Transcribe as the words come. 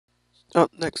Up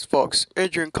next, folks,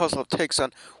 Adrian Kozlov takes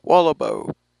on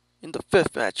Lobo in the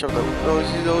fifth match of the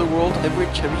WCCW World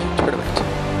Heavyweight Championship Tournament.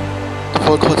 The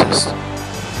full contest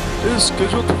is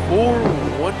scheduled for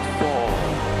one fall.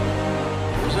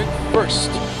 Presenting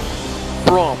first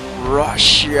from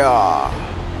Russia,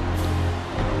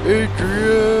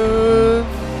 Adrian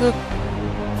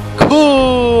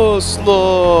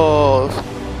Kozlov.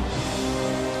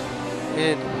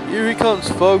 And here he comes,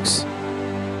 folks.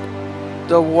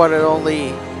 The one and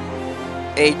only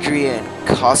Adrian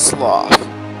Kozlov,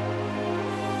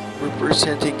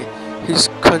 representing his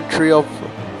country of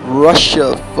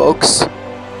Russia, folks.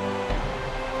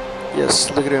 Yes,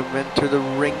 look at him enter the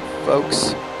ring,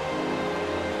 folks.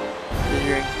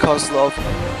 Adrian Kozlov,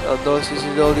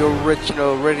 WCCW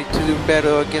original, ready to do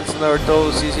battle against another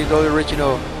WCCW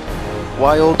original,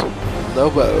 Wild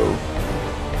Lobo.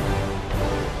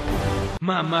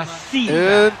 Mamacita.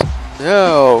 And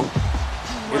now,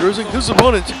 introducing his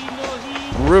opponent,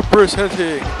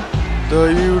 representing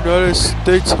the United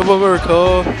States of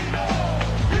America,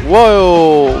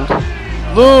 Wild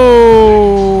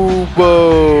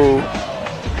Lobo.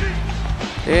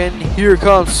 And here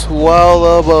comes Wild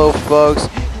Lobo, folks.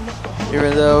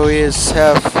 Even though he is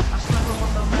half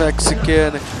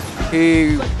Mexican,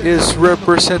 he is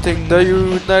representing the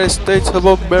United States of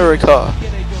America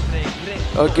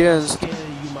against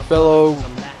fellow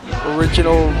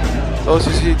original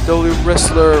WCCW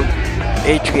wrestler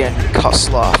Adrian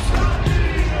Kozlov.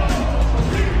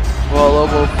 Well,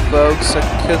 Lobo, folks, a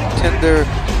contender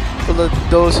for the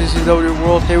WCCW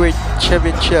World Heavyweight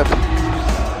Championship.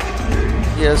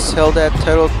 He has held that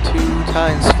title 2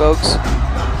 times, folks.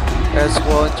 As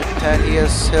well in Japan, he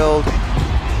has held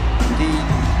the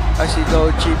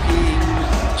ICWGP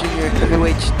Junior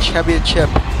Heavyweight Championship.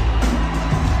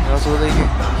 And also, he,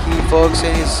 folks,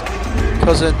 and his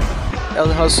cousin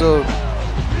El Hustle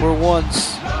were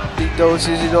once the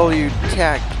WCCW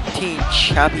Tag Team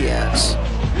Champions.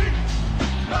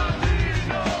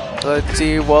 Let's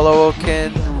see, Wallow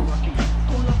can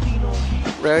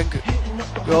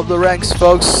go up the ranks,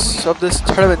 folks, of this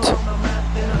tournament.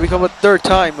 Become a third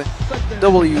time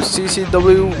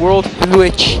WCCW World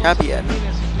Heavyweight Champion.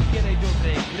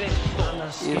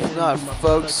 If not,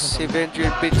 folks, if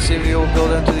Adrian beats him, he will go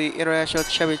down to the International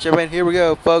Championship. And here we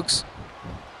go, folks.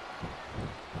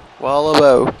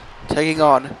 Lobo taking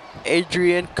on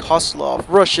Adrian Kozlov,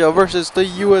 Russia versus the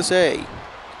USA.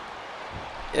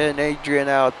 And Adrian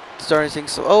out starting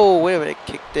things. Oh, wait a minute,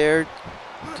 kick there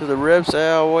to the ribs.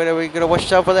 Oh, wait, are we gonna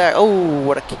watch out for that? Oh,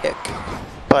 what a kick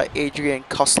by Adrian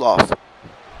Kozlov.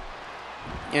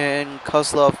 And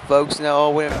Kozlov, folks, now.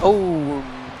 Oh, wait a minute. Oh,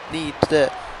 knee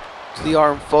to the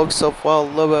arm, folks. So while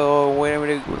Lobo, oh, wait a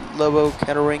minute, Lobo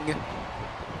countering.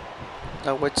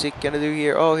 Now what's he gonna do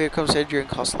here? Oh, here comes Adrian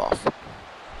Kozlov.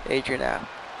 Adrian now.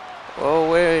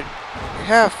 Oh wait,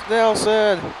 half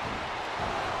Nelson.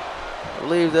 I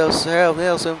believe that's half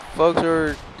Nelson, folks.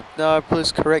 Or no,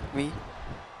 please correct me.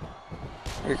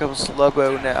 Here comes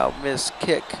Lobo now. Miss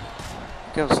kick.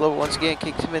 Here comes Lobo once again.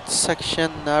 Kick to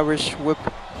midsection. Irish whip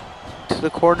to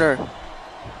the corner.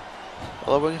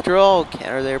 Lobo control.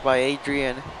 Counter there by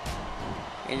Adrian.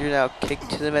 Adrian now kick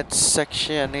to the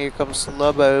midsection. Here comes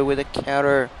Lobo with a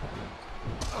counter.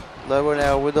 Lobo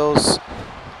now with those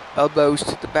elbows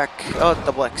to the back. Oh,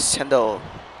 double extendo.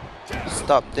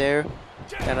 Stop there.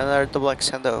 And another double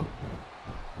extendo.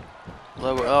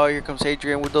 Lobo. Oh, here comes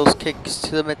Adrian with those kicks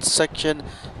to the midsection.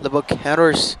 Lobo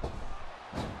counters.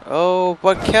 Oh,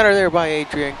 but counter there by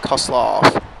Adrian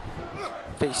Kozlov.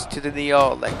 Face to the knee.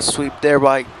 Oh, leg sweep there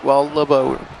by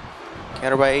Lobo.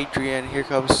 Counter by Adrian. Here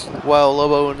comes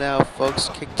Lobo now, folks.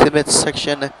 Kick to the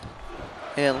midsection.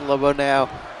 And Lobo now.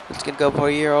 It's gonna go for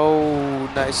here. Oh,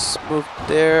 nice move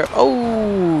there.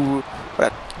 Oh,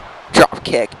 what a drop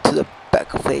kick to the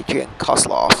back of Adrian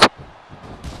Kozlov.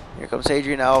 Here comes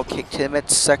Adrian now. Kick to the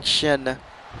midsection.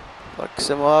 Locks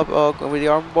him up. Oh, going with the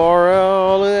armbar.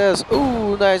 Oh, look at this.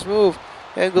 Ooh, nice move.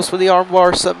 And goes for the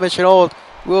armbar submission hold.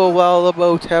 Will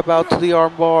Lobo tap out to the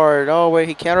armbar? Oh, wait,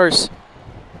 he counters.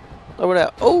 Over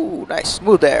that. Oh, nice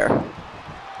move there.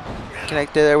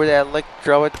 Connected there with that leg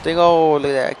drop thing. Oh, look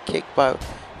at that kick by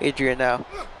Adrian now.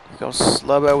 Here comes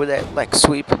Lobo with that leg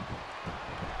sweep.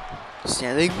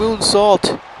 Standing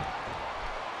moonsault.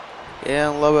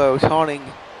 And Lobo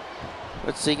taunting.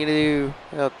 What's he gonna do?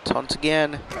 Taunts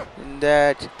again. And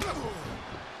that.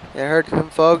 It hurt him,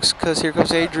 folks, because here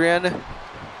comes Adrian.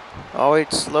 Oh,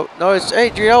 it's no, it's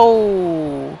Adrian.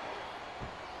 Oh.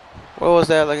 What was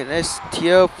that, like an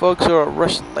STO, folks, or a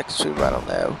Russian leg sweep? I don't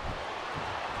know.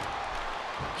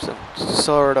 Some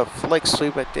sort of leg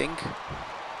sweep, I think.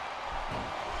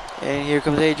 And here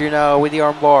comes Adrian now with the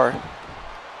arm bar.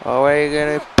 Oh, are you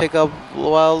gonna pick up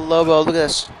Lobo? Look at the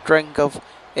strength of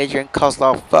Adrian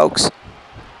Kozlov, folks.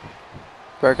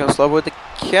 Here comes Lobo with the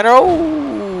counter.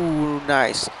 Oh,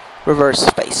 nice. Reverse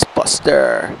face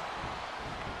buster.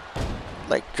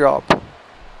 Leg drop.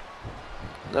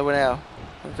 Lobo now.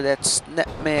 For that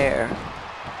snapmare.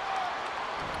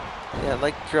 Yeah,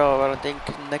 leg drop. I don't think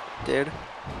connected.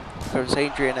 Here comes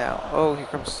Adrian now. Oh, here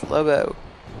comes Lobo.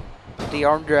 The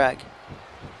arm drag.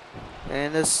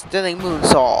 And the stunning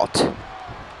moonsault.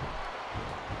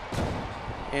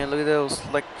 And look at those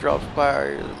leg drops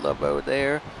by Lobo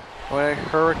there. What a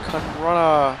hurricane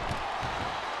runner.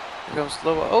 Here comes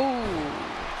Lobo. Oh,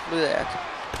 look at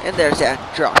that. And there's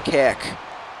that drop kick.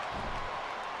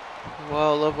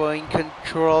 Well, Lobo in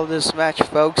control of this match,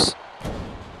 folks.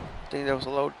 I think there was a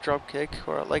low drop kick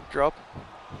or a leg drop.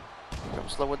 Here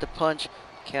comes Lobo with the punch.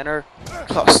 Counter.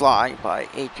 Clothesline by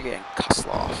Adrian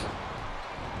Kozlov.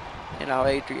 And now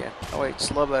Adrian. Oh wait,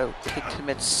 it's Lobo. Kick to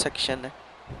midsection.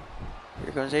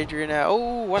 Here comes Adrian now.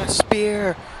 Oh, what a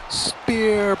spear!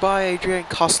 Spear by Adrian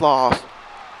Kozlov.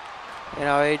 And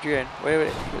now Adrian. Wait a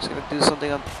minute. He was gonna do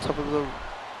something on top of the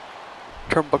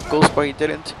turnbuckles, but he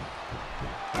didn't.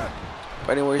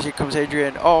 But anyways, here comes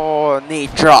Adrian. Oh, knee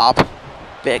drop.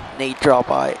 Big knee drop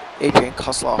by Adrian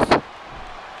Kozlov.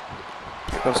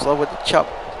 Here comes Lobo with the chop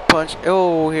punch.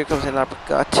 Oh, here comes an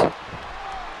uppercut.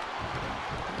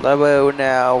 Lobo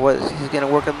now, he's gonna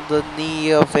work on the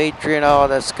knee of Adrian. Oh,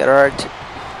 that's gonna hurt.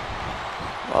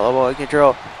 Well, Lobo in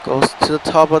control, goes to the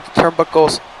top of the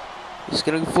turnbuckles. He's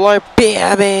gonna fly,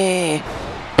 BME!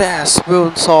 Best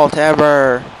moonsault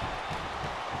ever.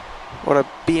 What a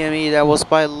BME that was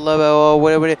by Lobo. Oh,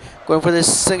 whatever, going for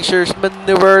this cinctures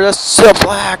maneuver, the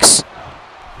suplex!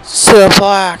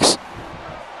 Suplex!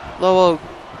 Lobo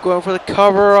going for the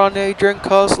cover on Adrian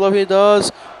Kozlov. He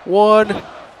does. 1,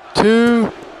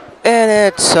 2. And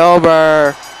it's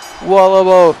over.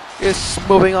 Lobo is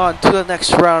moving on to the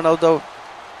next round of the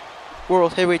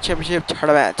World Heavyweight Championship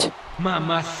tournament.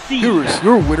 Here is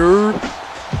your winner,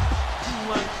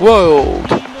 World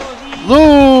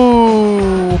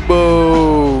Lobo.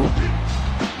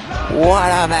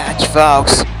 What a match,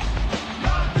 folks.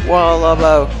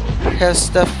 Lobo has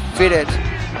defeated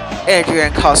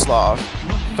Adrian Kozlov.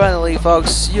 Finally,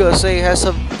 folks, USA has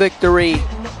a victory.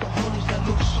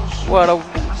 What a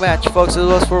match, folks. It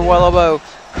was for Lobo.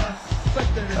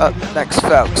 Up next,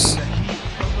 folks,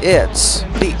 it's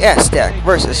the Aztec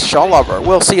versus Sean Lover.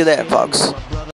 We'll see you then, folks.